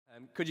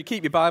Could you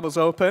keep your Bibles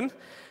open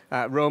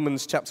at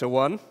Romans chapter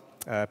 1,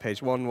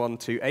 page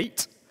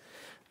 1128.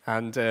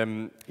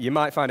 And you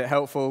might find it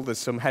helpful. There's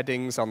some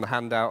headings on the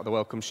handout, the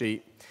welcome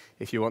sheet,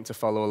 if you want to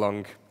follow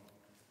along.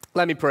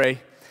 Let me pray,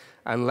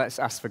 and let's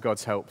ask for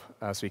God's help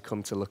as we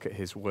come to look at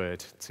his word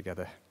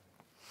together.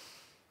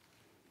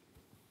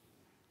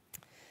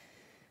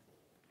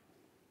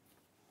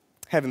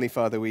 Heavenly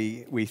Father,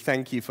 we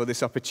thank you for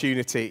this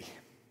opportunity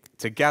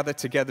to gather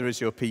together as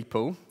your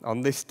people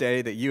on this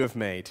day that you have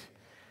made,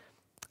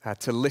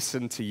 to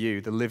listen to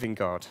you, the living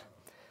God,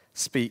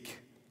 speak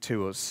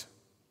to us.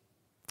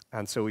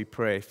 And so we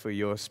pray for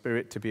your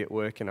Spirit to be at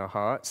work in our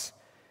hearts,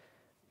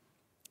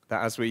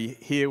 that as we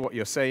hear what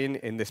you're saying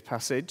in this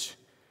passage,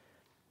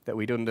 that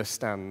we'd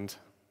understand,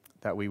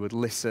 that we would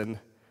listen,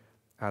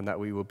 and that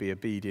we will be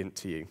obedient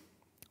to you.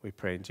 We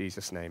pray in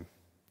Jesus' name.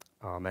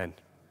 Amen.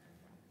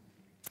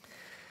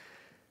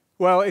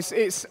 Well,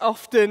 it's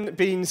often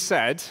been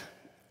said,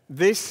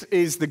 this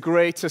is the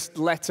greatest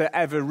letter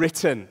ever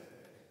written.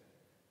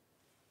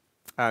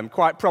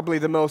 Quite probably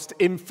the most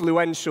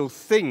influential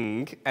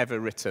thing ever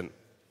written.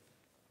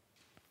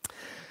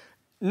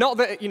 Not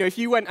that, if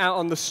you went out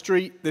on the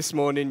street this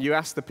morning, you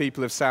asked the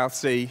people of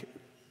Southsea,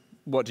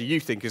 what do you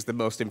think is the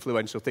most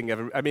influential thing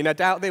ever? I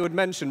doubt they would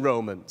mention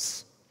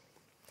Romans.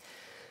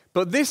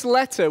 But this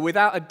letter,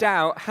 without a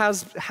doubt,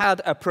 has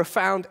had a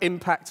profound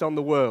impact on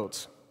the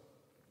world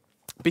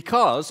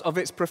because of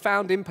its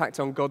profound impact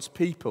on God's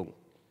people.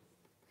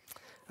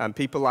 And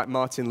people like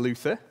Martin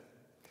Luther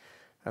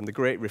and the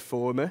great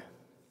reformer,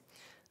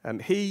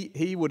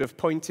 he would have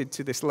pointed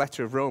to this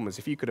letter of Romans.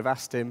 If you could have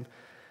asked him,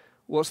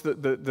 what's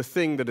the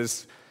thing that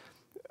has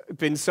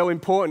been so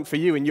important for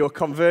you in your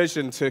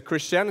conversion to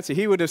Christianity?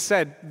 He would have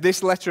said,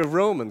 this letter of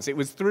Romans. It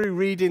was through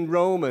reading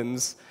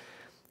Romans,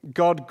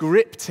 God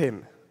gripped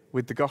him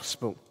with the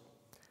gospel.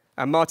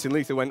 And Martin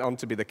Luther went on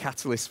to be the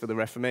catalyst for the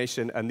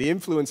Reformation, and the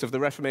influence of the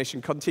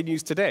Reformation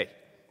continues today,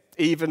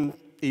 even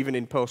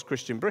in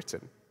post-Christian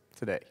Britain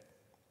today.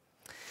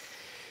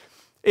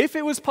 If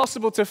it was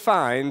possible to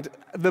find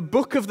the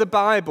book of the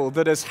Bible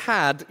that has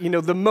had,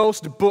 the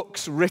most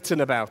books written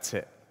about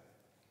it,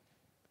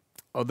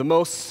 or the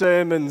most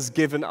sermons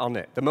given on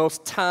it, the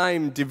most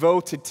time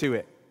devoted to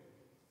it,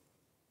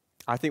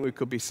 I think we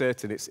could be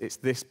certain it's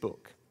this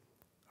book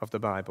of the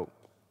Bible.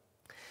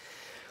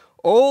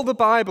 All the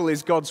Bible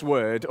is God's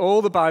word,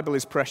 all the Bible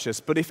is precious,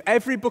 but if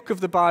every book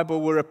of the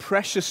Bible were a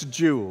precious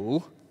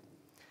jewel,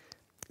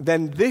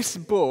 then this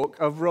book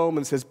of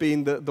Romans has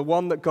been the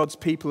one that God's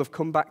people have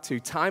come back to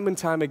time and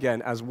time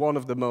again as one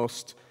of the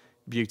most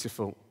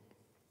beautiful.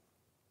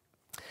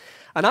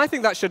 And I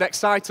think that should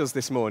excite us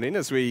this morning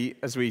as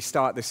we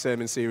start this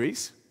sermon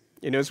series.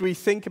 As we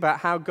think about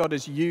how God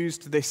has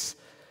used this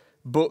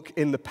book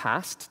in the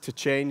past to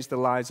change the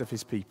lives of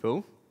his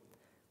people,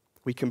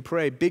 we can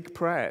pray big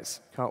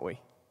prayers, can't we,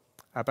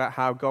 about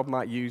how God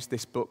might use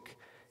this book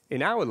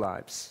in our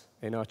lives,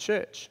 in our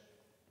church.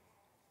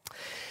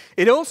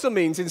 It also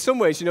means, in some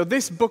ways,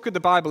 this book of the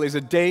Bible is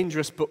a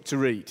dangerous book to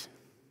read.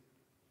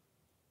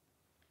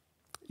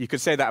 You could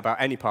say that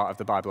about any part of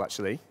the Bible,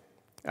 actually.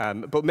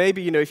 But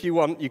maybe, if you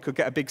want, you could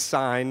get a big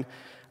sign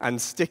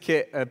and stick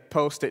it, a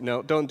Post-it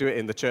note. Don't do it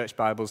in the church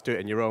Bibles, do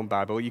it in your own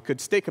Bible. You could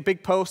stick a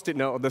big Post-it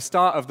note at the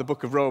start of the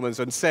book of Romans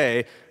and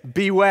say,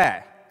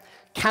 beware,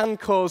 can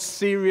cause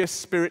serious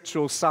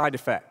spiritual side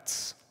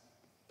effects.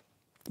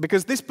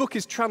 Because this book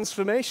is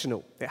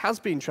transformational. It has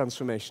been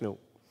transformational.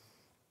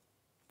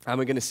 And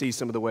we're going to see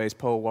some of the ways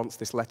Paul wants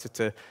this letter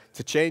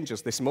to change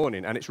us this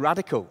morning. And it's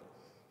radical.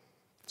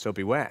 So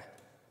beware.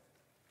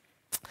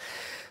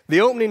 The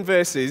opening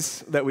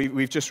verses that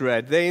we've just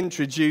read, they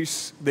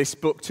introduce this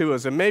book to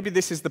us. And maybe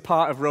this is the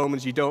part of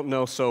Romans you don't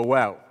know so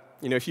well.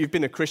 If you've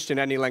been a Christian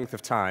any length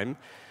of time,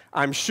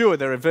 I'm sure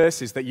there are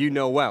verses that you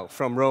know well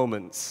from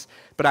Romans.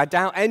 But I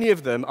doubt any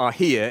of them are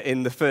here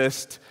in the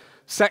first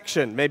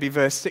section, maybe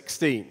verse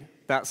 16.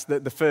 That's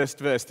the first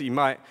verse that you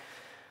might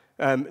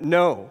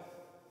know.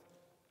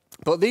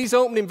 But these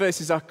opening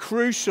verses are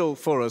crucial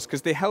for us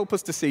because they help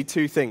us to see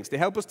two things. They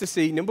help us to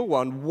see, number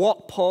one,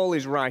 what Paul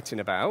is writing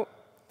about.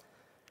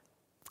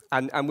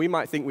 And we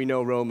might think we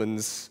know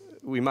Romans,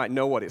 we might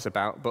know what it's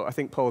about, but I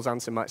think Paul's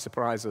answer might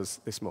surprise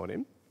us this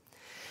morning.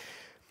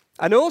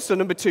 And also,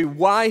 number two,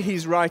 why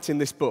he's writing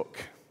this book.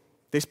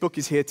 This book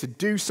is here to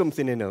do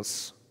something in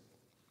us.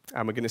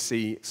 And we're going to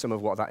see some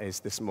of what that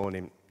is this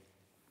morning.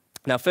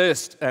 Now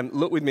first,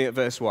 look with me at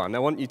verse 1. I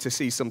want you to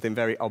see something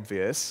very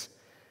obvious.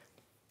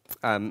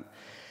 And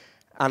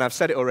I've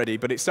said it already,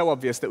 but it's so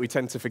obvious that we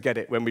tend to forget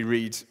it when we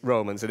read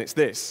Romans, and it's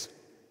this.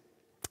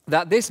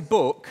 That this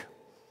book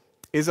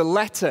is a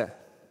letter.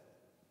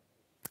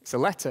 It's a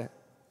letter.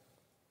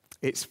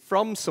 It's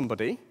from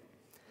somebody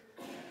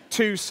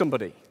to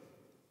somebody.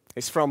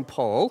 It's from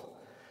Paul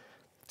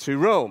to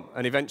Rome,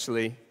 and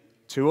eventually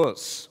to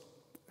us.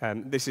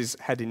 This is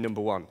heading number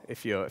 1,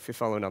 if you're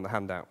following on the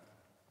handout.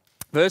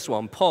 Verse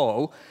 1,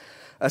 Paul,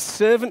 a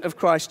servant of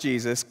Christ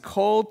Jesus,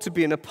 called to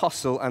be an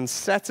apostle and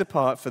set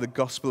apart for the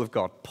gospel of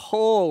God.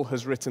 Paul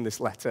has written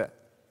this letter.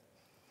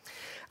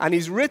 And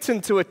he's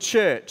written to a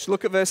church.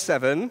 Look at verse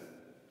 7.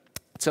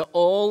 To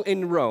all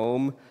in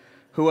Rome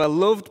who are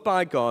loved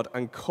by God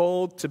and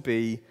called to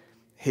be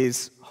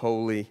his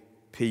holy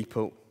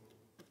people.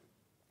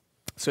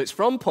 So it's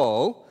from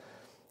Paul.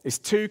 It's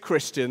two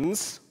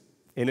Christians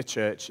in a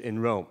church in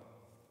Rome.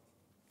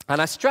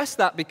 And I stress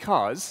that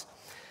because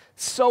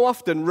so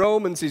often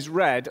Romans is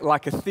read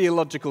like a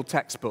theological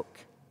textbook,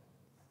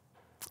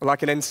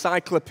 like an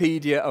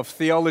encyclopedia of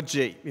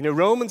theology. You know,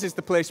 Romans is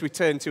the place we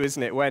turn to,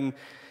 isn't it, when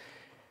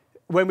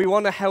we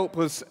want to help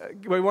us,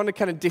 we want to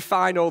kind of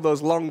define all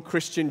those long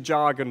Christian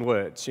jargon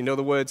words. You know,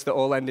 the words that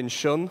all end in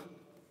shun: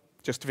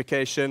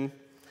 justification,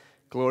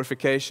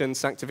 glorification,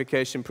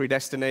 sanctification,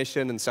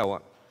 predestination, and so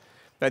on.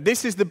 Now,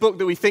 this is the book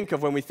that we think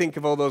of when we think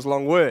of all those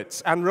long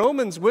words. And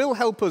Romans will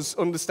help us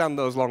understand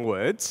those long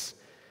words.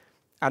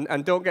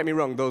 And don't get me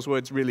wrong, those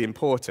words are really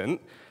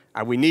important.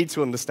 And we need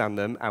to understand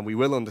them, and we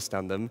will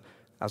understand them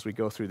as we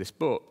go through this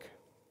book.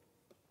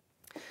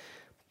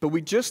 But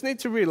we just need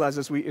to realize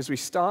as we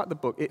start the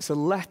book, it's a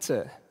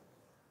letter.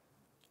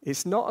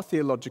 It's not a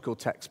theological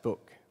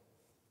textbook.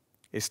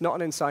 It's not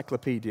an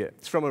encyclopedia.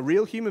 It's from a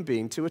real human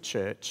being to a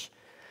church.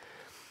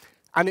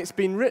 And it's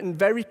been written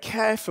very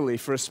carefully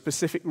for a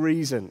specific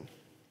reason.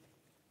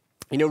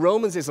 You know,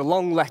 Romans is a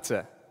long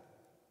letter.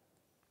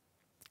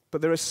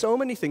 But there are so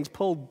many things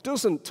Paul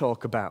doesn't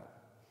talk about.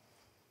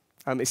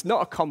 It's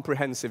not a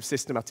comprehensive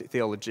systematic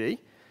theology.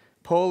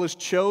 Paul has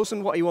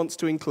chosen what he wants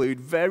to include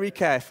very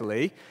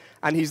carefully,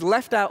 and he's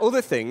left out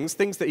other things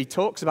that he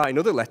talks about in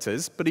other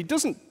letters, but he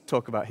doesn't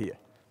talk about here.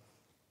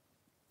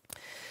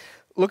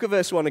 Look at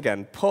verse 1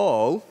 again.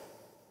 Paul,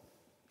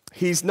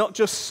 he's not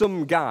just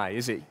some guy,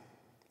 is he?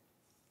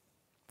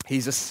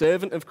 He's a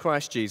servant of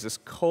Christ Jesus,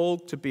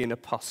 called to be an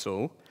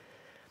apostle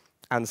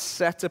and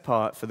set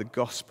apart for the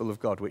gospel of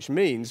God, which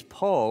means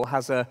Paul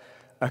has a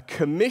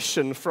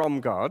commission from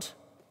God.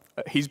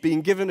 He's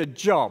been given a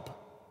job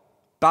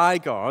by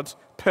God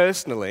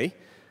personally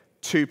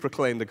to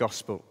proclaim the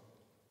gospel.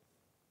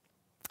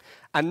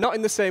 And not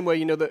in the same way,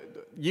 you know, that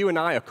you and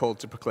I are called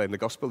to proclaim the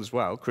gospel as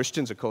well.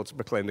 Christians are called to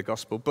proclaim the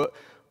gospel. But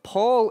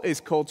Paul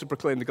is called to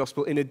proclaim the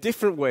gospel in a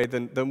different way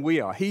than we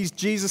are. He's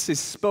Jesus'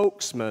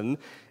 spokesman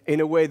in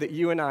a way that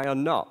you and I are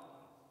not.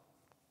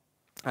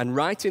 And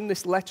writing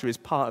this letter is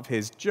part of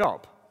his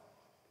job,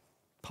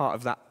 part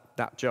of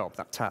that job,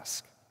 that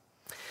task.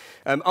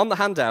 On the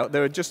handout,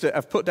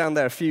 I've put down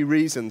there a few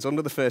reasons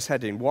under the first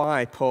heading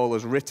why Paul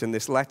has written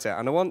this letter.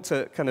 And I want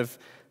to kind of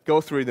go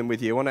through them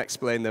with you. I want to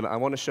explain them. I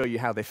want to show you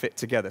how they fit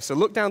together. So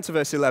look down to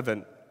verse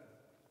 11.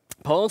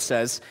 Paul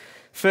says,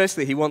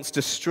 firstly, he wants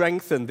to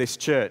strengthen this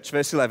church.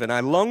 Verse 11, I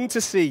long to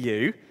see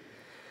you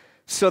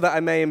so that I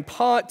may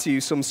impart to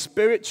you some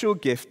spiritual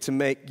gift to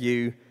make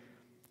you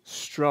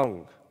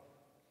strong.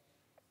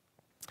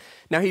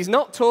 Now, he's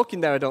not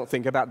talking there, I don't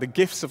think, about the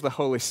gifts of the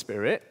Holy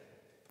Spirit.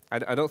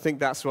 I don't think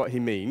that's what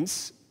he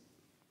means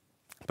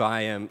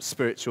by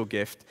spiritual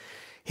gift.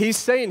 He's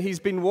saying he's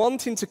been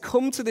wanting to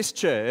come to this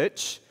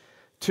church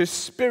to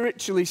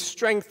spiritually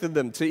strengthen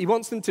them. He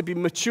wants them to be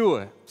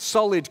mature,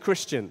 solid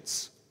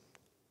Christians.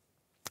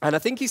 And I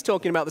think he's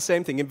talking about the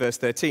same thing in verse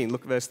 13.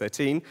 Look at verse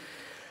 13.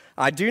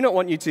 I do not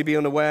want you to be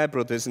unaware,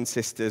 brothers and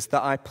sisters,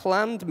 that I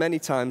planned many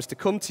times to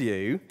come to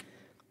you,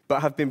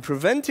 but have been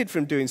prevented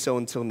from doing so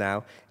until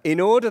now, in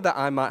order that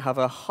I might have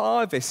a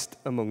harvest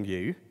among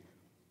you,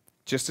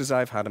 just as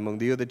I've had among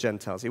the other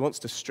Gentiles. He wants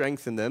to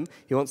strengthen them.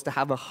 He wants to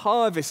have a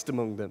harvest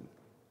among them.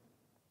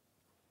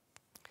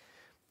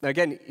 Now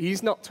again,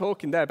 he's not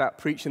talking there about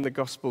preaching the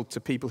gospel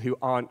to people who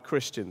aren't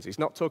Christians. He's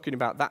not talking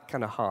about that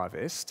kind of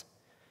harvest.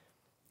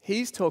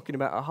 He's talking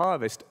about a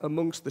harvest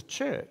amongst the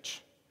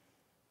church,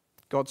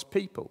 God's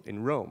people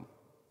in Rome.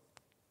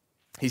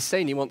 He's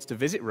saying he wants to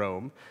visit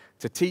Rome,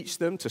 to teach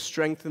them, to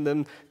strengthen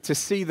them, to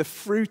see the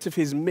fruit of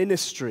his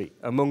ministry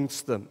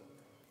amongst them.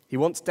 He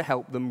wants to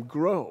help them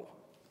grow.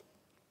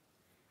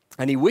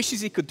 And he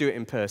wishes he could do it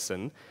in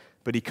person,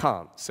 but he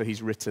can't, so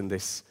he's written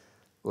this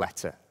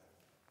letter.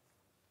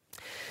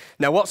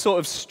 Now, what sort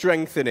of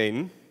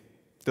strengthening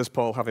does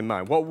Paul have in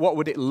mind? What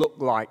would it look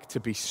like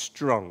to be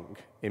strong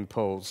in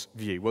Paul's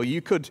view? Well,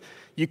 you could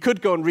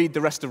go and read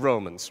the rest of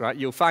Romans, right?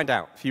 You'll find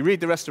out. If you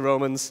read the rest of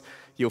Romans,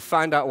 you'll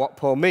find out what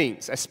Paul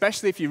means,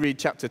 especially if you read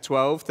chapter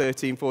 12,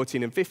 13,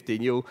 14, and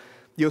 15.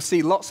 You'll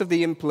see lots of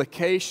the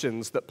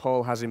implications that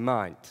Paul has in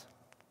mind.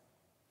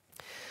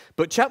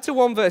 But chapter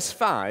 1, verse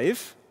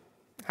 5,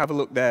 have a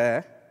look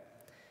there.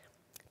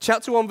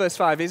 Chapter 1, verse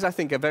 5 is, I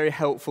think, a very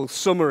helpful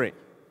summary.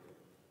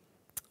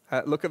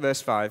 Look at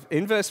verse 5.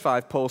 In verse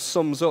 5, Paul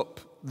sums up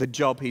the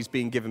job he's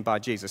been given by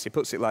Jesus. He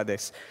puts it like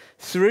this.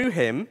 Through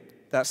him,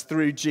 that's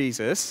through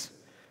Jesus,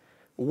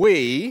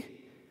 we,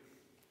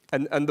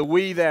 and the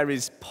we there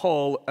is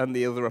Paul and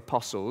the other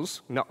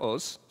apostles, not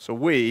us. So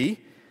we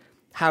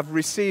have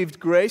received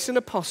grace and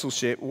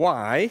apostleship.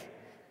 Why?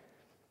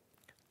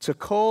 To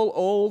call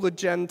all the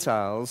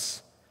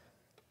Gentiles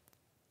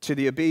to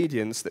the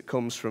obedience that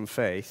comes from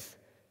faith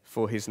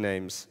for his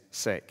name's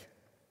sake.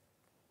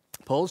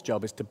 Paul's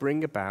job is to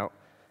bring about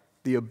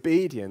the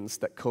obedience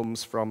that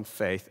comes from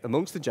faith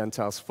amongst the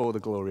Gentiles for the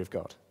glory of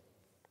God.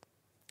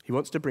 He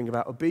wants to bring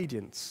about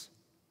obedience.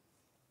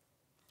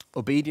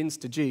 Obedience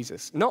to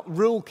Jesus. Not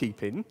rule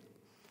keeping,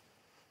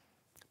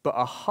 but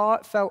a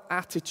heartfelt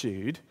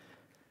attitude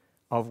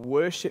of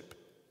worship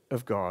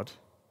of God,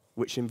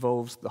 which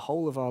involves the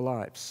whole of our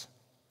lives.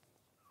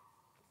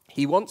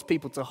 He wants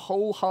people to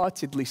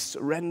wholeheartedly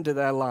surrender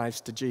their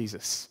lives to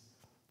Jesus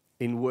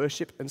in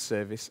worship and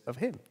service of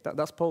him.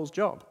 That's Paul's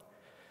job.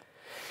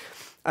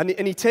 And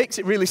he takes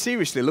it really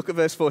seriously. Look at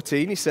verse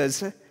 14. He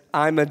says,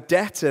 I'm a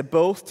debtor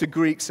both to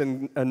Greeks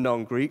and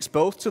non-Greeks,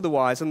 both to the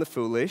wise and the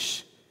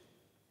foolish.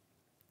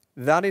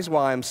 That is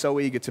why I'm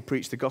so eager to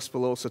preach the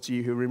gospel also to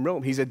you who are in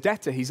Rome. He's a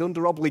debtor. He's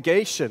under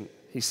obligation,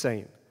 he's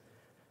saying.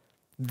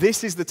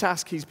 This is the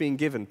task he's been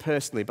given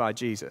personally by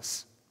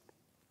Jesus.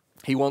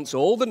 He wants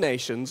all the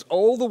nations,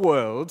 all the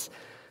world,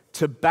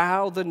 to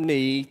bow the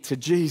knee to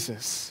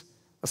Jesus.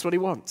 That's what he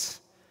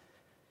wants.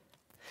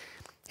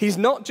 He's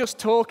not just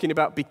talking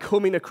about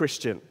becoming a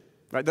Christian,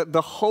 right?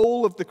 The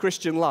whole of the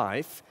Christian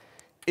life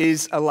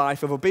is a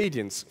life of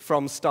obedience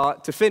from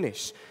start to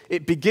finish.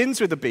 It begins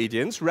with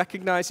obedience,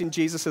 recognizing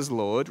Jesus as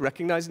Lord,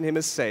 recognizing him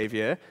as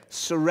Savior,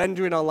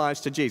 surrendering our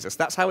lives to Jesus.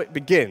 That's how it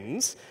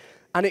begins,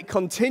 and it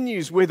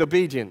continues with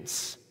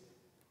obedience.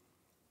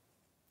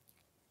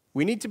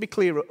 We need to be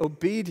clear,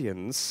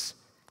 obedience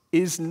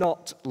is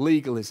not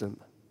legalism.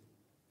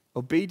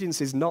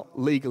 Obedience is not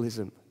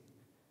legalism.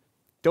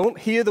 Don't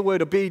hear the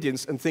word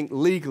obedience and think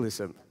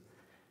legalism.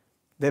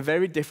 They're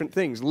very different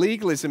things.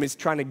 Legalism is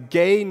trying to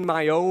gain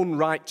my own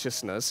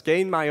righteousness,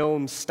 gain my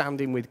own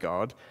standing with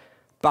God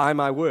by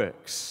my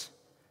works.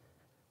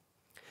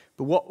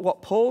 But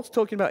what Paul's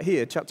talking about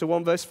here, chapter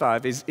 1, verse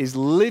 5, is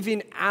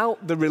living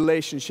out the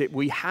relationship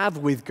we have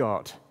with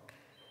God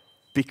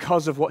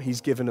because of what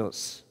he's given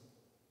us.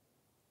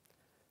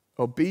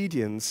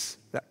 Obedience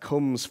that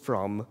comes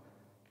from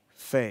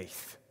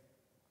faith.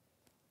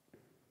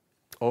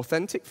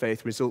 Authentic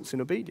faith results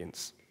in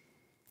obedience.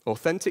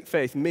 Authentic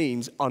faith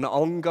means an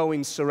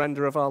ongoing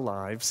surrender of our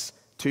lives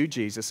to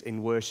Jesus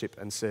in worship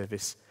and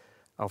service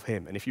of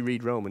him. And if you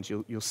read Romans,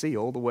 you'll see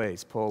all the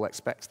ways Paul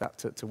expects that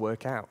to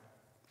work out.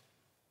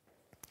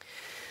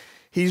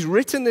 He's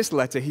written this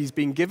letter. He's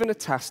been given a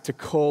task to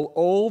call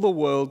all the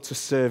world to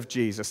serve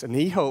Jesus. And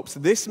he hopes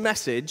this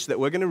message that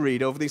we're going to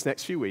read over these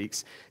next few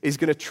weeks is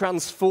going to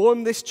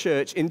transform this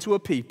church into a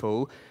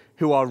people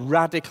who are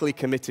radically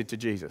committed to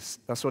Jesus.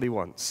 That's what he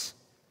wants.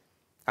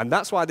 And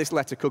that's why this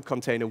letter could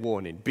contain a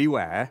warning.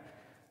 Beware,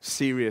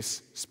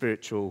 serious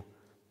spiritual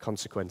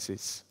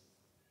consequences.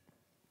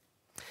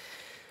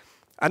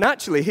 And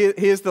actually,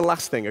 here's the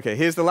last thing, okay?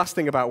 Here's the last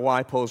thing about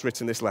why Paul's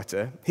written this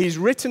letter. He's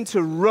written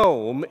to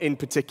Rome in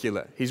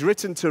particular. He's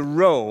written to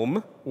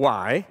Rome.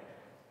 Why?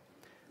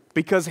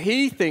 Because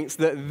he thinks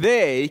that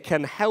they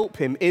can help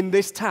him in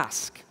this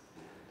task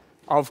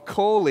of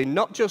calling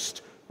not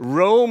just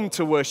Rome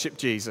to worship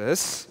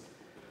Jesus,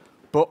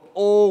 but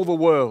all the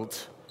world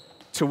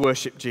to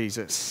worship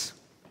Jesus.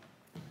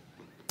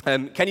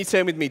 Can you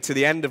turn with me to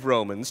the end of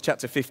Romans,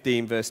 chapter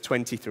 15, verse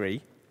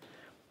 23?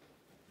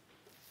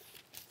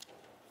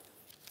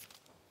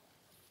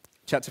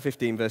 Chapter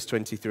 15, verse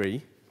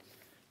 23.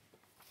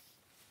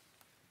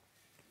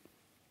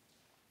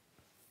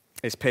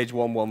 It's page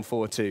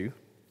 1142.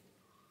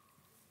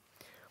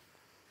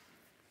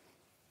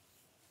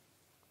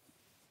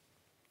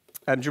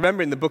 Do you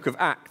remember in the book of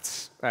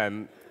Acts,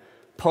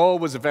 Paul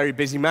was a very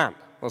busy man,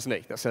 wasn't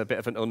he? That's a bit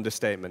of an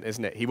understatement,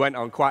 isn't it? He went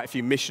on quite a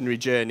few missionary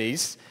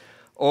journeys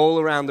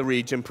all around the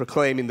region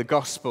proclaiming the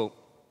gospel.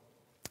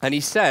 And he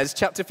says,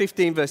 chapter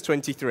 15, verse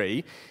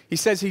 23, he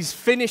says he's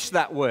finished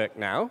that work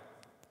now.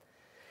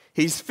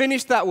 He's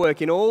finished that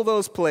work in all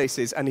those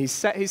places, and he's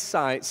set his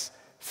sights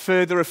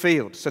further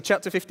afield. So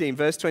chapter 15,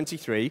 verse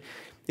 23,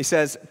 he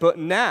says, but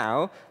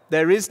now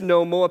there is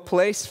no more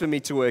place for me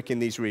to work in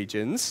these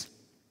regions.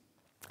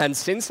 And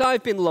since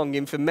I've been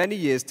longing for many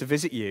years to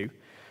visit you,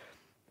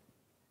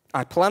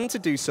 I plan to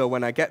do so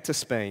when I get to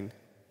Spain.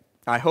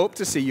 I hope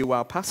to see you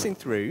while passing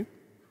through,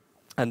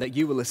 and that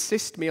you will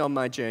assist me on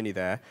my journey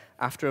there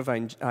after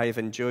I have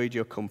enjoyed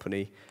your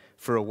company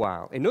for a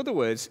while. In other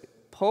words,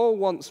 Paul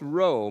wants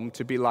Rome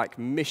to be like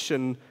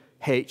mission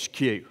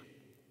HQ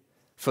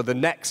for the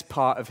next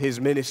part of his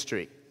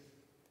ministry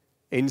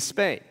in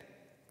Spain.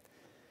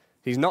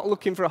 He's not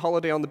looking for a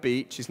holiday on the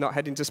beach. He's not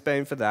heading to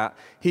Spain for that.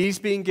 He's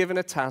being given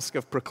a task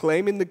of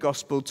proclaiming the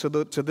gospel to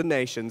the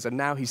nations, and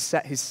now he's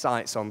set his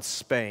sights on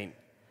Spain.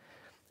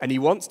 And he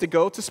wants to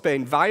go to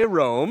Spain via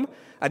Rome,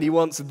 and he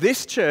wants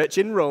this church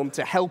in Rome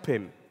to help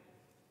him.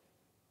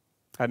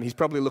 He's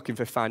probably looking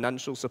for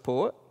financial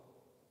support.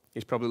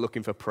 He's probably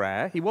looking for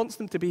prayer. He wants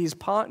them to be his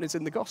partners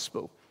in the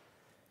gospel.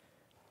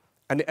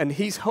 And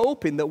he's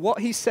hoping that what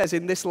he says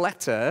in this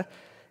letter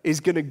is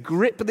going to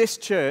grip this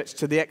church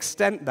to the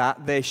extent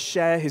that they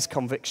share his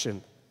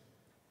conviction.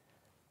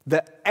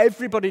 That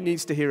everybody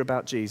needs to hear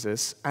about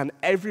Jesus and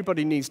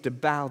everybody needs to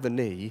bow the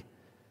knee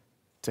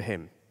to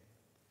him.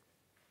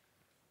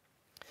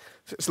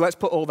 So let's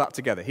put all that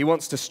together. He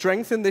wants to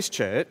strengthen this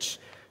church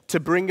to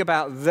bring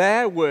about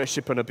their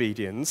worship and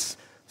obedience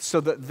so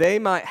that they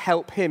might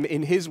help him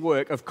in his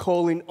work of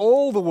calling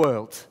all the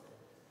world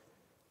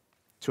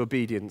to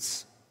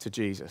obedience to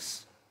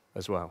Jesus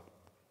as well.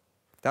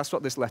 That's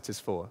what this letter's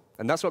for.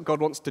 And that's what God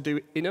wants to do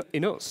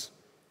in us.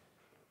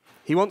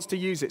 He wants to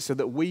use it so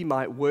that we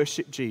might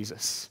worship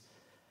Jesus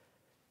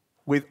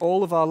with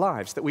all of our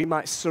lives, that we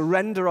might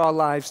surrender our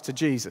lives to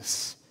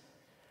Jesus.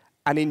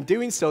 And in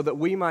doing so, that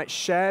we might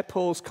share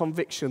Paul's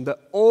conviction that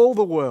all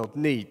the world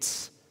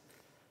needs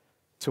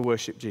to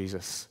worship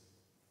Jesus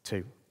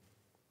too.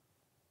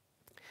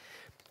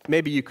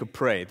 Maybe you could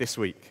pray this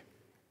week,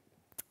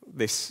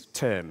 this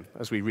term,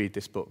 as we read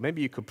this book.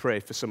 Maybe you could pray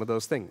for some of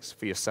those things,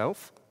 for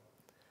yourself,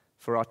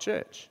 for our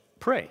church.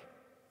 Pray.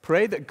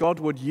 Pray that God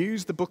would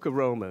use the book of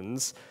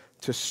Romans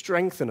to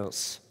strengthen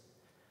us.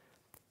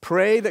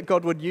 Pray that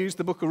God would use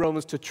the book of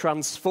Romans to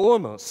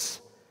transform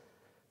us,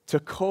 to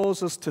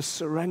cause us to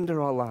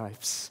surrender our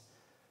lives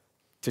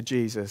to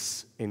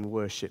Jesus in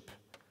worship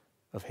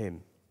of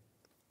him.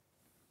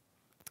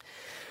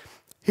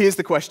 Here's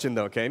the question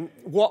though, okay?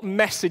 What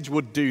message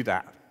would do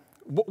that?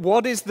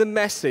 What is the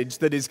message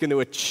that is going to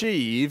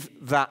achieve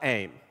that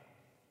aim?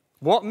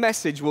 What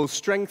message will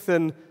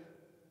strengthen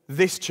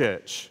this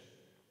church,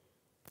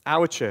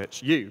 our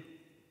church, you?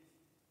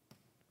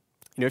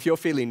 You know, if you're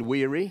feeling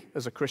weary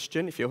as a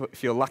Christian, if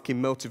you're lacking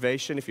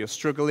motivation, if you're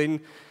struggling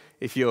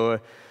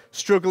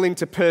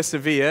to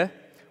persevere,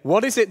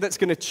 what is it that's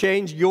going to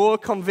change your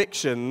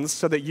convictions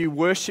so that you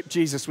worship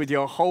Jesus with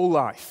your whole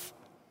life?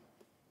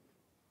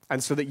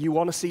 And so that you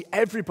want to see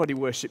everybody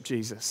worship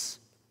Jesus?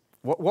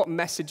 What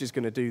message is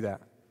going to do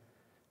that?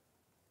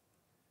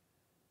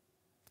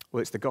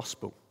 Well, it's the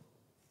gospel.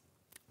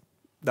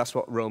 That's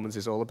what Romans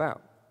is all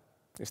about.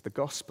 It's the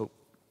gospel.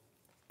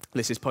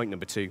 This is point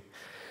number 2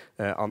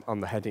 on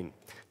the heading.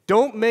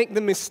 Don't make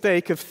the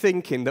mistake of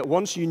thinking that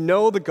once you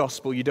know the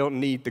gospel, you don't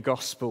need the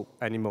gospel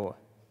anymore.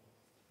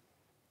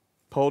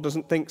 Paul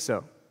doesn't think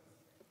so.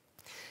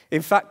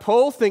 In fact,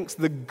 Paul thinks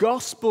the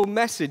gospel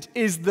message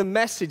is the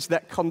message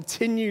that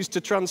continues to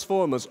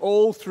transform us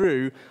all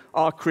through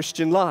our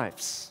Christian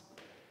lives.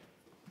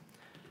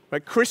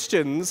 But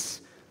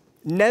Christians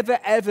never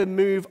ever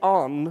move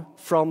on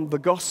from the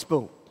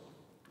gospel,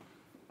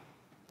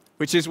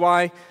 which is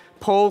why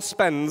Paul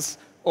spends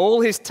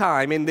all his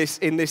time in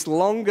this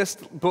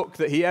longest book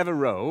that he ever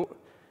wrote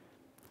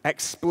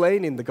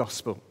explaining the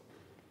gospel.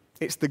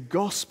 It's the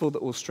gospel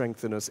that will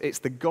strengthen us. It's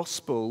the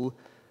gospel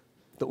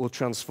that will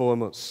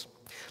transform us.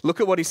 Look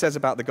at what he says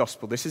about the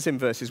gospel. This is in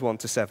verses 1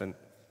 to 7.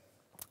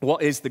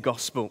 What is the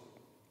gospel?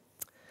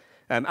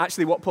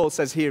 Actually, what Paul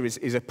says here is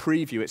a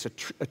preview. It's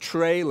a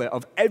trailer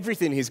of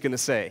everything he's going to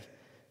say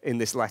in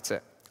this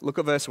letter. Look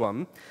at verse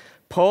 1.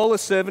 Paul, a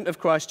servant of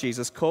Christ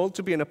Jesus, called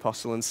to be an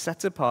apostle and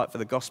set apart for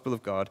the gospel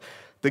of God,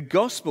 the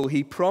gospel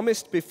he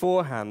promised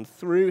beforehand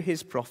through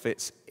his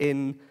prophets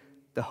in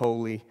the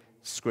Holy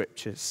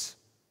Scriptures.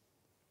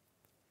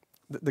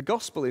 The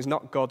gospel is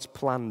not God's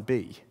plan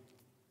B.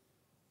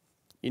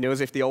 You know,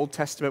 as if the Old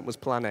Testament was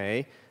plan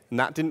A, and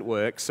that didn't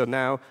work, so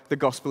now the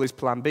gospel is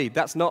plan B.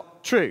 That's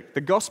not true.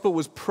 The gospel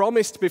was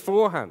promised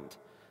beforehand,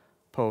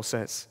 Paul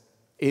says,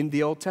 in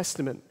the Old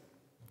Testament.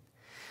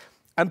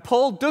 And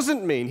Paul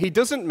doesn't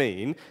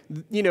mean,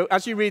 you know,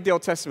 as you read the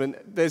Old Testament,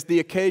 there's the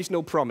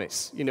occasional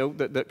promise, you know,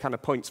 that kind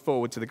of points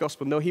forward to the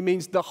gospel. No, he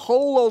means the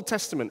whole Old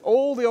Testament,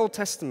 all the Old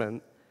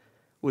Testament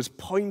was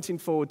pointing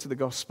forward to the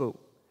gospel.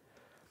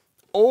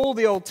 All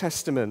the Old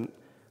Testament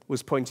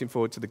was pointing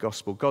forward to the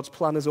gospel. God's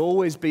plan has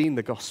always been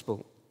the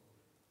gospel.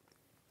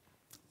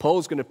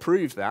 Paul's going to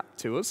prove that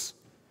to us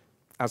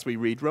as we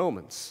read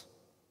Romans.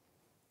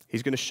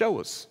 He's going to show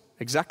us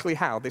exactly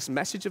how this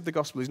message of the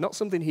gospel is not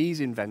something he's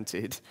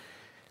invented.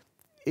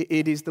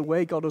 It is the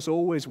way God has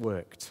always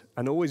worked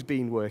and always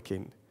been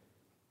working.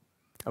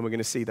 And we're going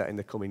to see that in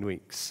the coming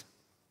weeks.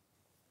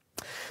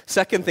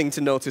 Second thing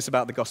to notice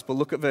about the gospel,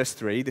 look at verse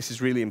 3. This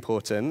is really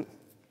important.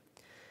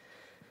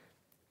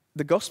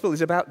 The gospel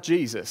is about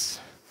Jesus.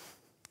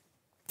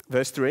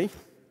 Verse 3.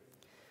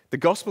 The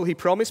gospel he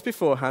promised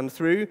beforehand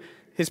through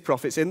his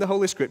prophets in the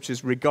Holy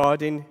Scriptures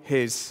regarding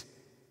his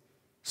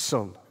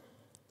Son.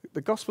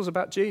 The gospel's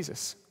about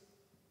Jesus.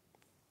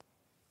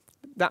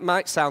 That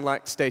might sound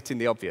like stating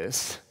the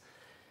obvious,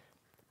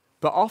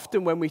 but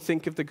often when we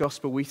think of the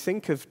gospel,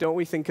 don't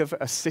we think of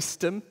a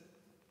system?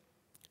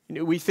 You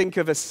know, we think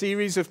of a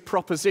series of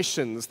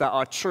propositions that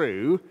are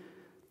true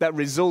that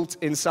result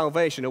in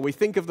salvation, or we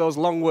think of those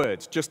long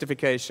words,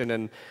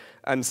 justification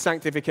and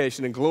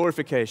sanctification and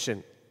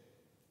glorification.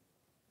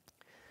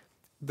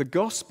 The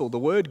gospel, the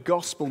word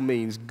gospel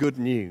means good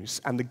news,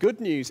 and the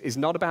good news is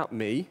not about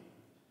me.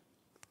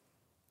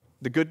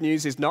 The good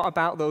news is not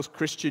about those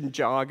Christian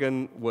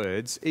jargon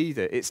words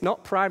either. It's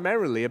not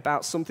primarily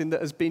about something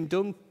that has been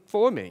done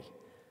for me,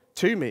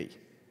 to me.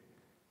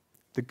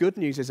 The good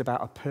news is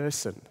about a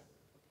person.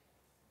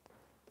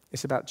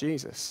 It's about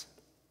Jesus.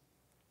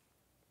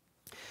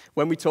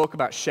 When we talk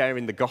about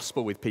sharing the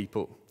gospel with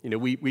people, you know,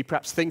 we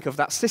perhaps think of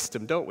that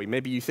system, don't we?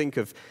 Maybe you think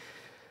of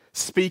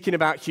speaking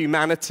about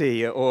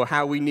humanity or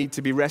how we need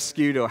to be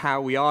rescued or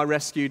how we are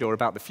rescued or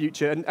about the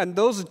future. And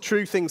those are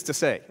true things to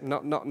say.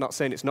 Not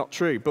saying it's not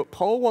true. But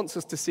Paul wants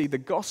us to see the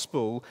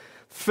gospel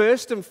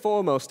first and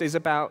foremost is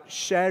about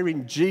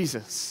sharing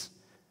Jesus,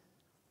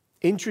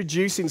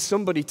 introducing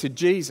somebody to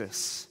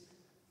Jesus.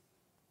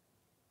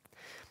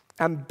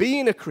 And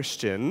being a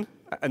Christian,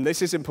 and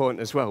this is important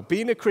as well,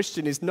 being a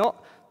Christian is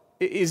not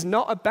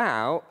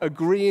about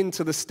agreeing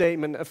to the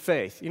statement of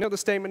faith. You know the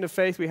statement of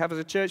faith we have as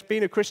a church?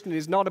 Being a Christian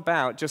is not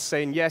about just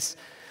saying, yes,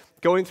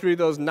 going through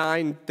those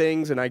 9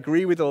 things, and I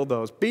agree with all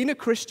those. Being a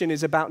Christian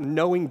is about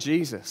knowing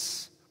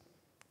Jesus,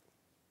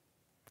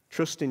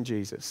 trusting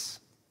Jesus,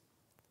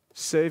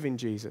 serving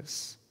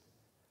Jesus,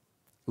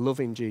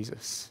 loving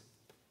Jesus.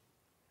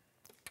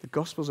 The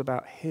gospel's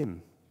about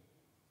him.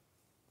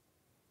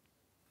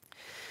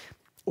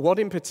 What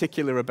in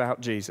particular about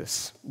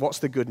Jesus? What's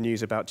the good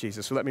news about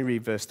Jesus? So let me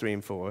read verse 3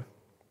 and 4.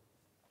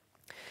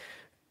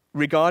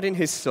 Regarding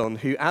his son,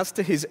 who as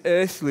to his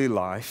earthly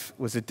life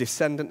was a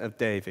descendant of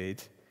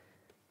David,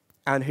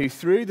 and who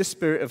through the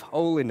Spirit of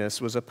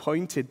holiness was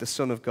appointed the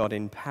Son of God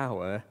in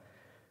power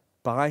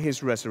by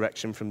his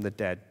resurrection from the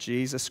dead,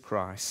 Jesus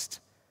Christ,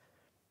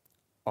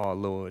 our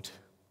Lord.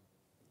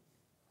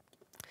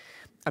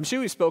 I'm sure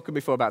we've spoken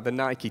before about the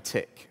Nike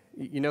tick.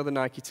 You know the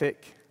Nike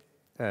tick?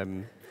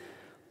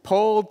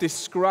 Paul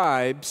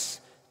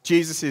describes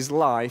Jesus'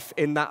 life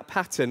in that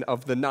pattern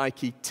of the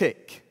Nike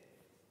tick.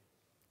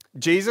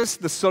 Jesus,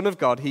 the Son of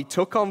God, he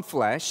took on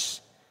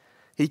flesh.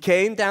 He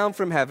came down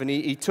from heaven.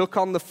 He took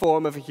on the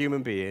form of a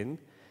human being.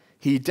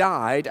 He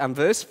died, and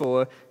verse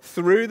 4,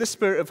 through the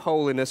Spirit of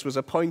holiness was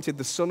appointed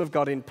the Son of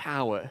God in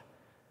power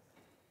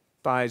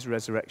by his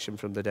resurrection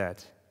from the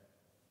dead.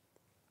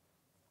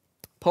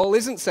 Paul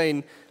isn't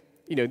saying,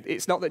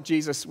 it's not that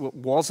Jesus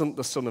wasn't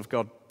the Son of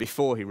God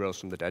before he rose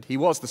from the dead. He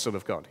was the Son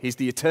of God. He's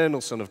the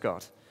eternal Son of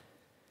God.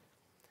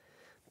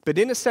 But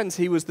in a sense,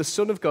 he was the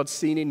Son of God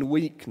seen in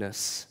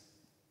weakness.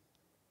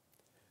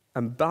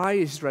 And by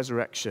his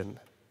resurrection,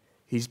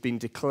 he's been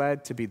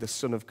declared to be the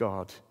Son of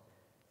God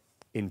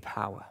in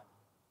power,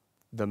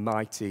 the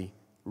mighty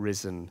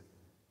risen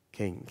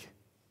King.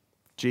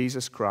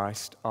 Jesus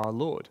Christ, our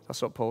Lord.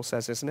 That's what Paul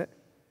says, isn't it?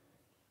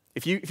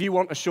 If you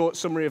want a short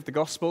summary of the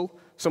gospel,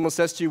 someone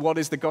says to you, what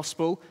is the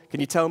gospel? Can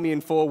you tell me in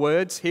 4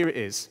 words? Here it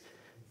is.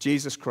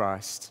 Jesus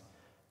Christ,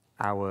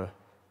 our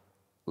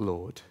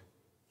Lord.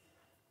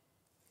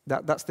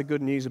 That's the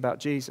good news about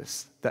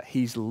Jesus, that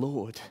he's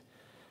Lord,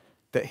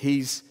 that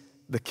he's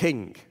the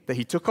King, that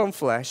he took on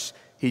flesh,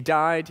 he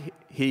died,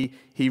 he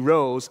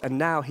rose, and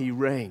now he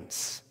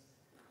reigns.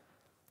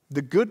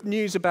 The good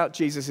news about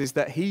Jesus is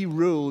that he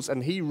rules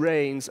and he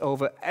reigns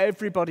over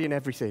everybody and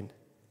everything.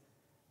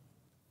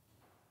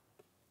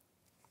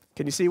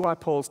 Can you see why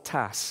Paul's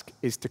task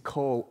is to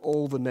call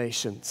all the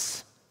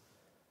nations,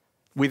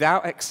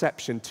 without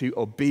exception, to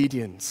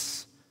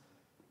obedience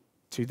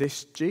to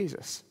this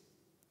Jesus?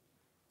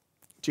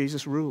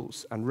 Jesus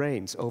rules and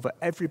reigns over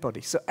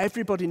everybody, so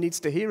everybody needs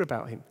to hear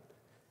about him.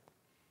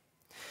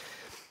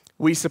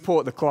 We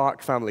support the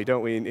Clark family,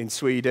 don't we, in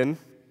Sweden?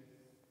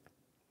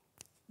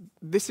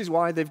 This is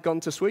why they've gone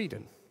to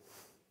Sweden.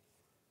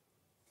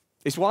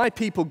 It's why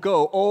people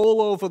go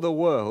all over the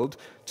world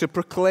to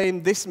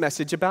proclaim this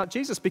message about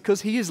Jesus,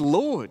 because he is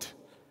Lord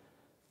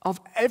of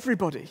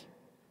everybody.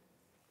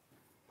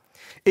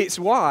 It's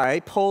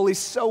why Paul is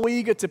so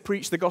eager to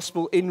preach the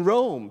gospel in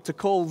Rome, to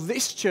call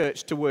this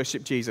church to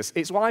worship Jesus.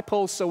 It's why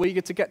Paul's so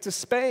eager to get to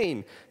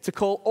Spain, to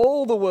call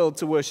all the world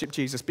to worship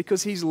Jesus,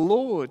 because he's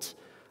Lord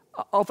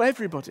of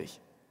everybody.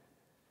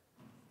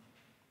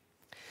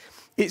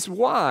 It's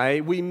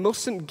why we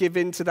mustn't give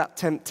in to that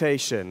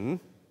temptation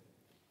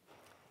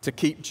to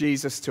keep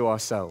Jesus to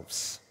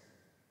ourselves.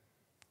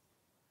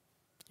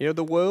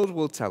 The world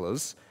will tell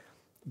us,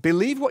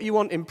 believe what you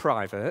want in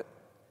private,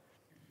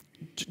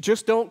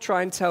 just don't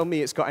try and tell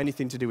me it's got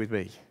anything to do with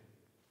me.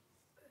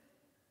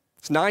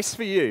 It's nice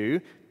for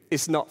you,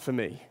 it's not for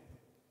me.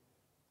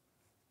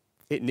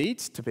 It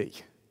needs to be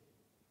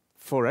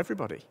for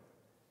everybody,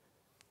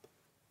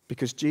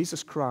 because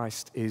Jesus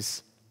Christ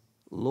is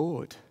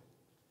Lord.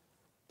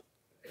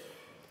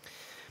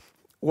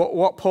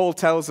 What Paul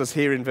tells us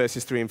here in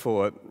verses 3 and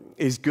 4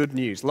 is good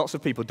news. Lots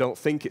of people don't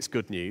think it's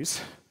good news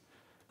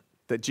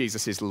that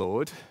Jesus is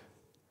Lord.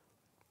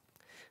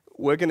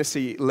 We're going to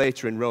see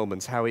later in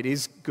Romans how it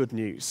is good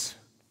news.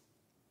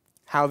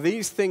 How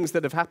these things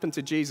that have happened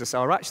to Jesus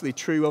are actually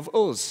true of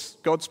us,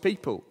 God's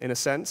people, in a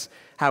sense.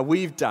 How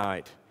we've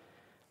died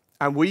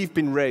and we've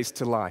been raised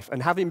to life.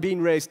 And having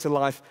been raised to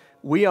life,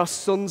 we are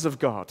sons of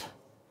God,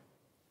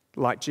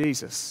 like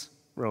Jesus,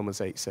 Romans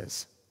 8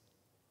 says.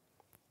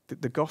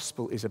 The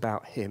gospel is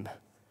about him.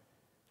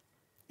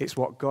 It's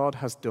what God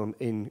has done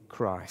in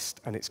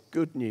Christ, and it's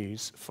good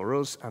news for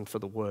us and for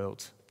the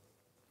world.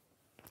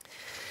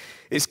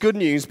 It's good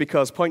news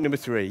because, point number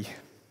 3,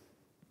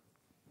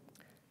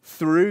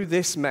 through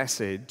this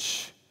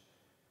message,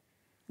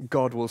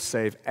 God will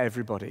save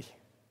everybody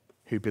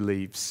who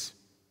believes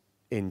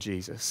in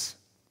Jesus.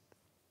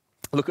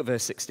 Look at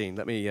verse 16.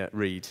 Let me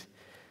read.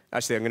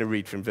 Actually, I'm going to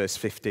read from verse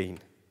 15.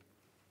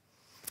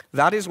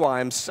 That is why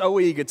I'm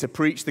so eager to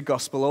preach the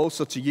gospel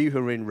also to you who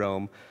are in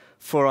Rome,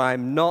 for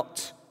I'm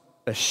not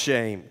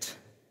ashamed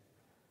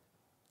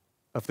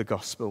of the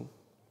gospel.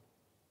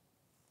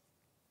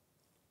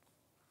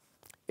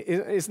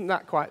 Isn't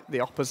that quite the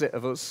opposite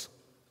of us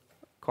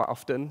quite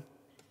often?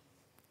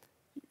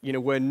 You know,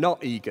 we're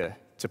not eager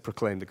to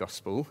proclaim the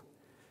gospel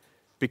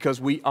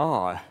because we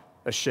are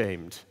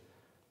ashamed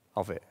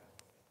of it.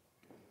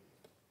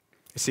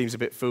 It seems a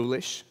bit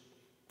foolish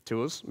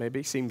to us, maybe.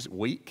 It seems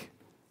weak.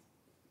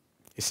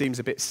 It seems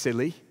a bit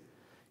silly,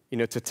 you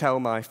know, to tell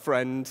my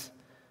friend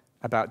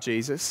about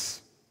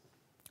Jesus.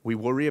 We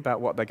worry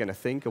about what they're going to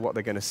think or what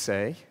they're going to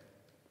say.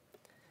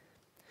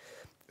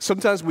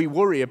 Sometimes we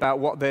worry about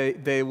what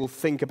they will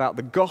think about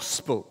the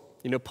gospel.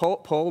 You know,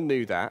 Paul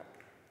knew that.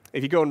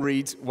 If you go and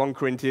read 1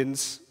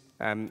 Corinthians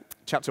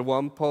chapter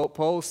 1,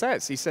 Paul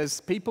says, he says,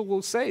 people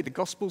will say the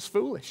gospel's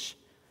foolish.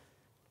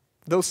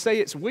 They'll say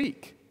it's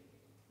weak.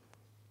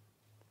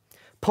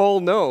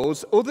 Paul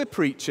knows other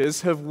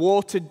preachers have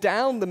watered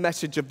down the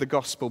message of the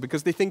gospel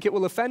because they think it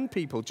will offend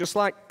people, just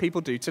like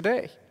people do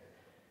today.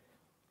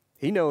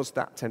 He knows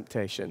that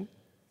temptation.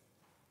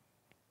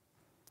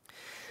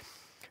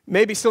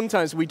 Maybe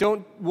sometimes we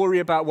don't worry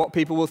about what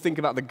people will think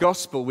about the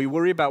gospel. We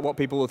worry about what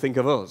people will think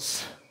of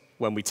us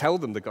when we tell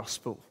them the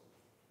gospel.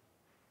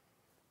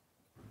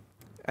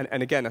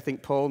 And again, I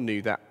think Paul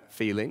knew that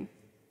feeling.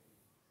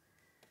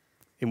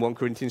 In 1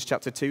 Corinthians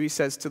chapter 2, he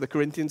says to the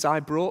Corinthians,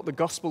 I brought the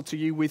gospel to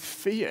you with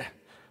fear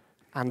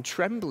and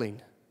trembling.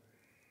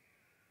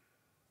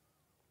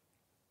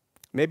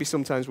 Maybe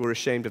sometimes we're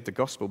ashamed of the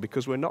gospel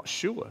because we're not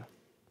sure.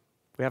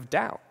 We have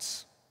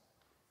doubts.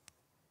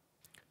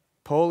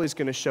 Paul is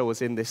going to show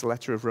us in this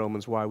letter of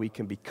Romans why we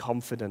can be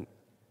confident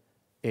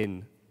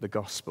in the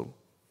gospel.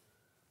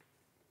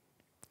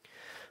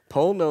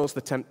 Paul knows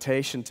the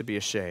temptation to be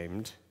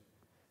ashamed,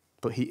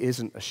 but he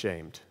isn't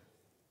ashamed.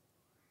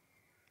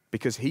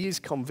 Because he is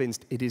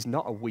convinced it is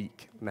not a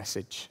weak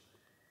message.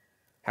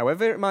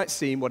 However it might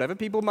seem, whatever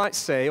people might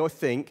say or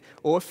think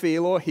or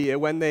feel or hear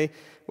when they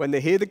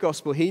hear the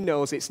gospel, he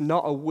knows it's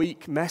not a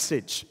weak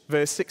message.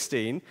 Verse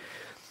 16,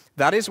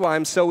 that is why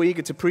I'm so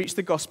eager to preach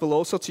the gospel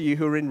also to you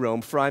who are in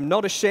Rome, for I'm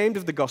not ashamed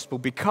of the gospel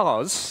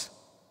because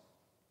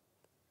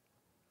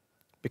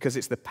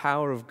it's the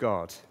power of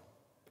God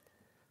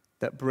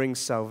that brings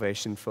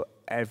salvation for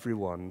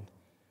everyone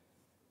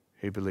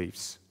who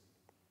believes.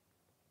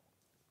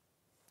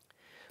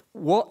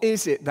 What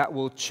is it that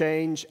will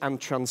change and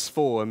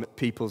transform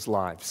people's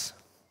lives?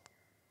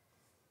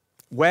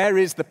 Where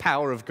is the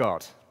power of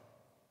God?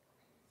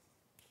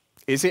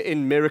 Is it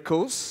in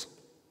miracles,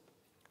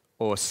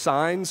 or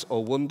signs,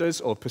 or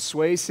wonders, or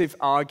persuasive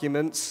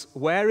arguments?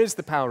 Where is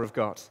the power of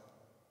God?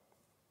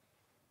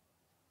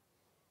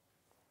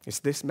 It's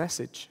this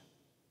message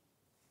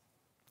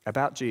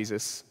about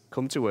Jesus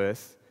come to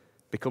earth,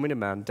 becoming a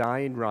man,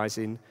 dying,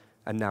 rising,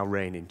 and now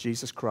reigning.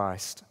 Jesus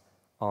Christ,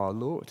 our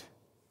Lord.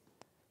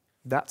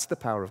 That's the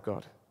power of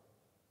God.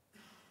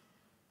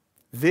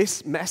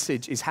 This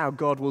message is how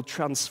God will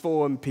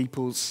transform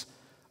people's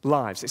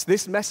lives. It's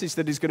this message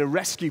that is going to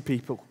rescue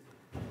people.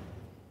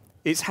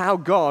 It's how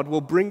God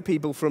will bring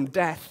people from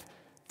death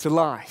to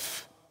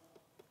life.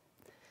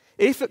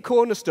 If at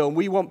Cornerstone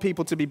we want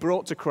people to be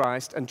brought to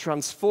Christ and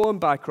transformed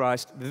by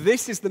Christ,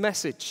 this is the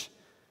message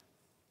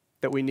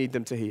that we need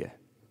them to hear.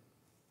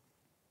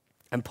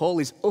 And Paul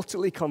is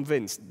utterly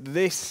convinced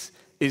this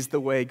is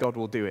the way God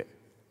will do it.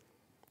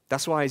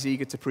 That's why he's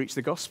eager to preach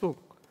the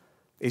gospel.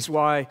 It's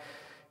why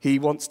he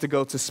wants to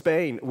go to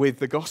Spain with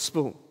the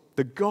gospel.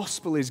 The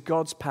gospel is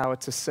God's power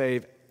to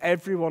save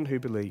everyone who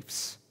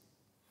believes.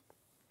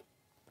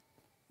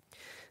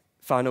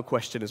 Final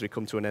question as we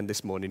come to an end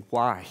this morning.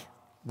 Why?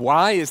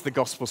 Why is the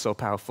gospel so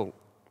powerful?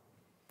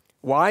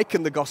 Why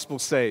can the gospel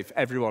save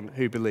everyone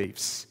who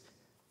believes?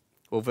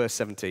 Well, verse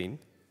 17.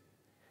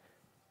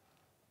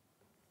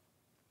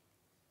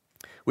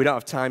 We don't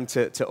have time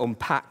to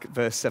unpack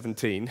verse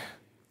 17.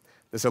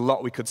 There's a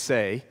lot we could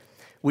say.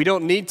 We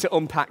don't need to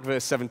unpack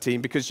verse 17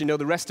 because, you know,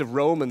 the rest of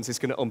Romans is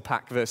going to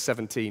unpack verse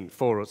 17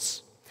 for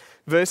us.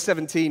 Verse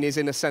 17 is,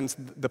 in a sense,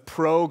 the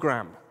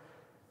program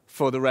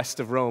for the rest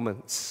of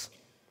Romans.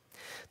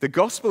 The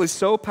gospel is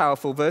so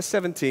powerful, verse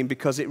 17,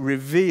 because it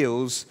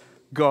reveals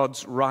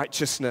God's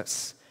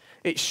righteousness.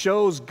 It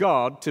shows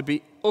God to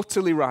be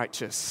utterly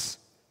righteous.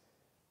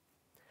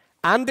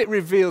 And it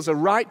reveals a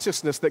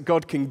righteousness that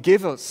God can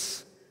give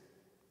us.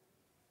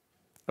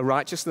 A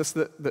righteousness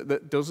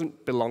that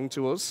doesn't belong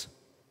to us.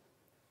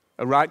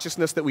 A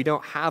righteousness that we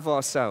don't have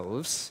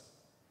ourselves,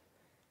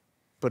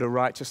 but a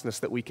righteousness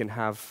that we can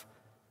have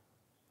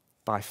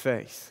by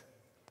faith.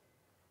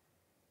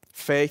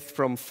 Faith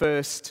from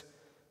first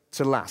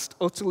to last,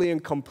 utterly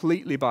and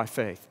completely by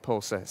faith,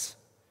 Paul says.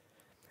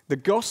 The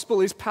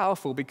gospel is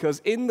powerful because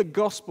in the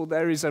gospel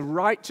there is a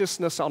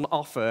righteousness on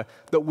offer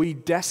that we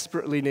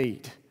desperately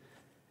need.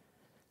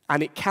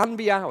 And it can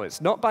be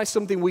ours, not by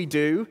something we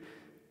do,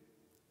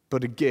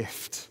 but a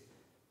gift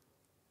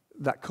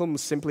that comes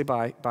simply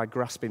by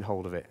grasping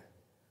hold of it,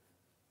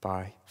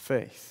 by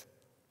faith.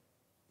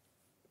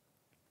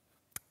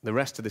 The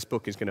rest of this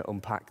book is going to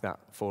unpack that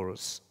for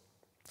us.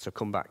 So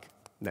come back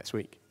next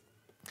week.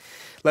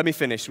 Let me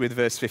finish with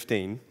verse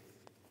 15.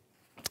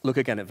 Look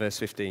again at verse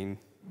 15.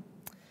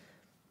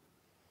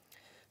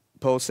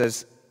 Paul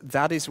says,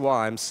 that is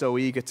why I'm so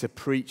eager to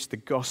preach the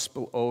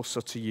gospel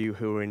also to you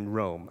who are in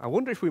Rome. I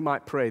wonder if we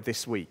might pray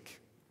this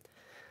week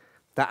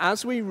that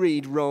as we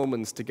read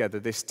Romans together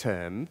this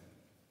term,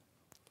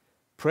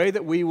 pray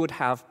that we would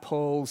have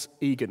Paul's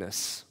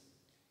eagerness.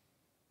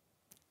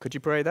 Could you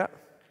pray that?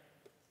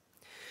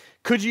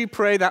 Could you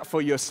pray that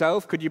for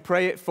yourself? Could you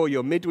pray it for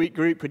your midweek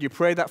group? Could you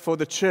pray that for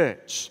the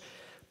church?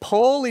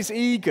 Paul is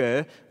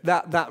eager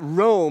that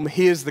Rome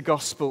hears the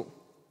gospel.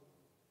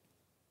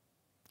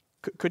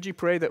 Could you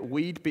pray that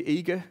we'd be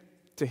eager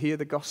to hear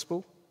the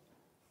gospel?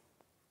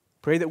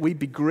 Pray that we'd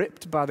be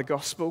gripped by the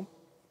gospel,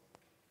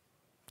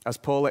 as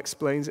Paul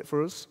explains it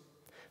for us.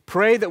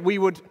 Pray that we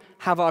would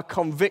have our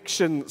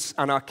convictions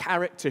and our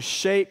character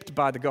shaped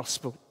by the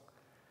gospel.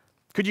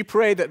 Could you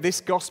pray that this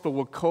gospel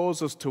will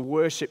cause us to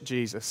worship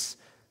Jesus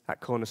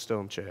at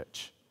Cornerstone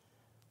Church?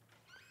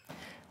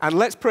 And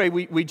let's pray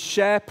we'd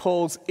share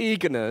Paul's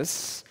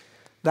eagerness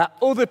that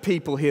other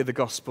people hear the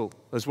gospel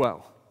as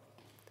well.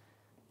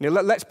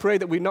 Let's pray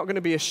that we're not going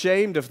to be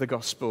ashamed of the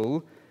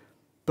gospel,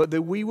 but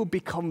that we will be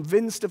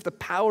convinced of the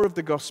power of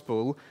the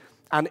gospel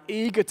and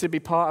eager to be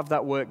part of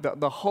that work,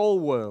 that the whole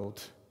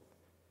world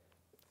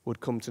would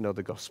come to know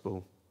the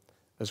gospel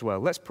as well.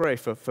 Let's pray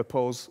for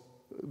Paul's,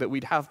 that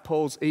we'd have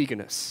Paul's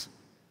eagerness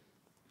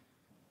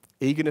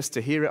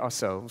to hear it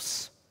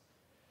ourselves,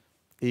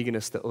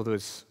 eagerness that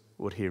others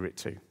would hear it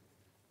too.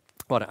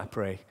 Why don't I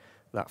pray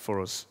that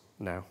for us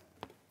now?